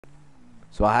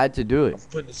So I had to do it. I'm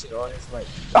putting this shit on his mic.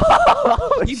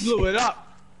 He blew it up.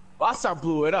 My son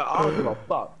blew it up. I don't give a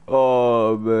fuck.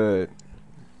 Oh man,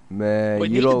 But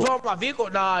you don't. blow up my vehicle.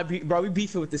 Nah, bro, we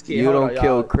beefing with this kid. You don't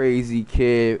kill crazy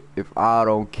kid if I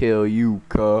don't kill you,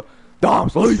 cuh. Damn,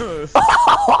 sleep.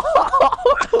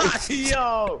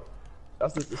 Yo,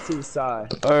 that's just a suicide.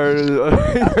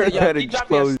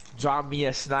 Drop me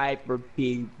a sniper,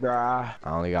 big bruh. I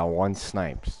only got one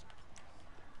snipes.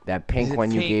 That pink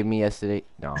one you gave me yesterday.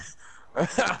 No.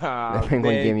 That pink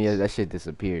one you gave me yesterday. That shit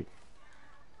disappeared.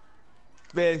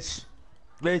 Bitch.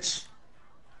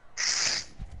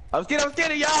 I'm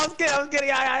kidding, y'all. I'm kidding,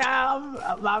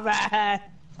 y'all. My bad.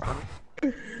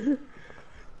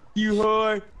 You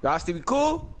whore. Y'all still be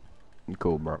cool? You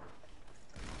cool, bro.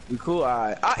 We cool,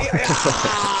 alright.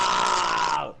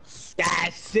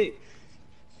 That's it.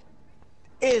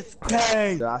 It's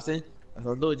pain. Austin,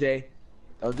 don't do it, Jay.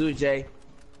 Don't do it, Jay.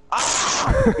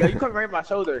 Ah! Yo, you come right in my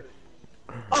shoulder.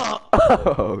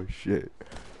 Oh shit.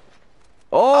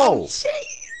 Oh! Shit.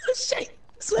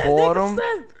 Caught him.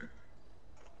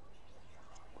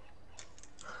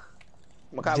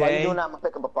 Makai, why you doing that? I'm gonna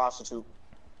pick up a prostitute.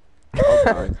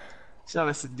 Okay. She's not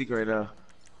a Sadiq right now.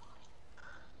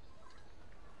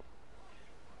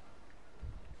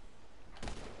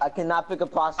 I cannot pick a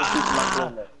prostitute from my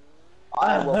corner.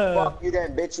 Alright, well, fuck you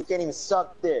then, bitch. You can't even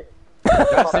suck dick.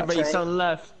 Dustin, man, you son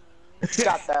left.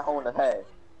 Got that hole in the head.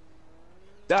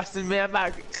 Dustin, man, I'm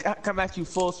about to come at you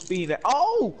full speed.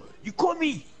 Oh, you caught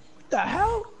me. What the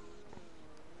hell?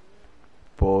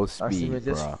 Full speed,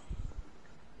 Dustin, bro.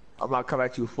 I'm about to come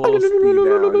at you full speed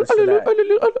now.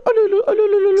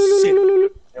 Shit.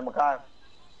 Hey, Makai.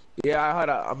 Yeah, hold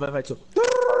up. I'm gonna let you.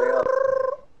 Hurry up.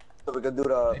 So we can do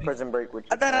the prison break with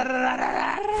you.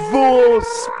 Full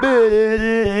speed.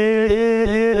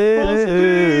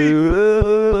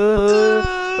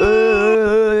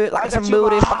 Like some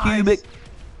booty, fuck you, big.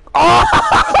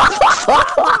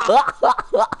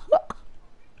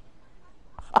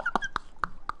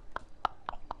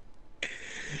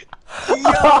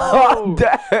 Yo!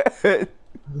 Dead.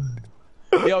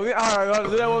 Yo, alright,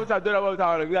 do that one more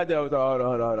time. We gotta do that one more time.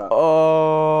 Hold on.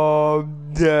 Oh,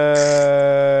 I'm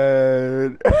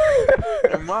dead.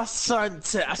 And my son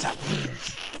said, I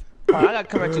gotta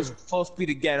come at you full speed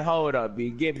again. Hold up, B.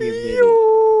 Give me a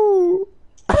minute.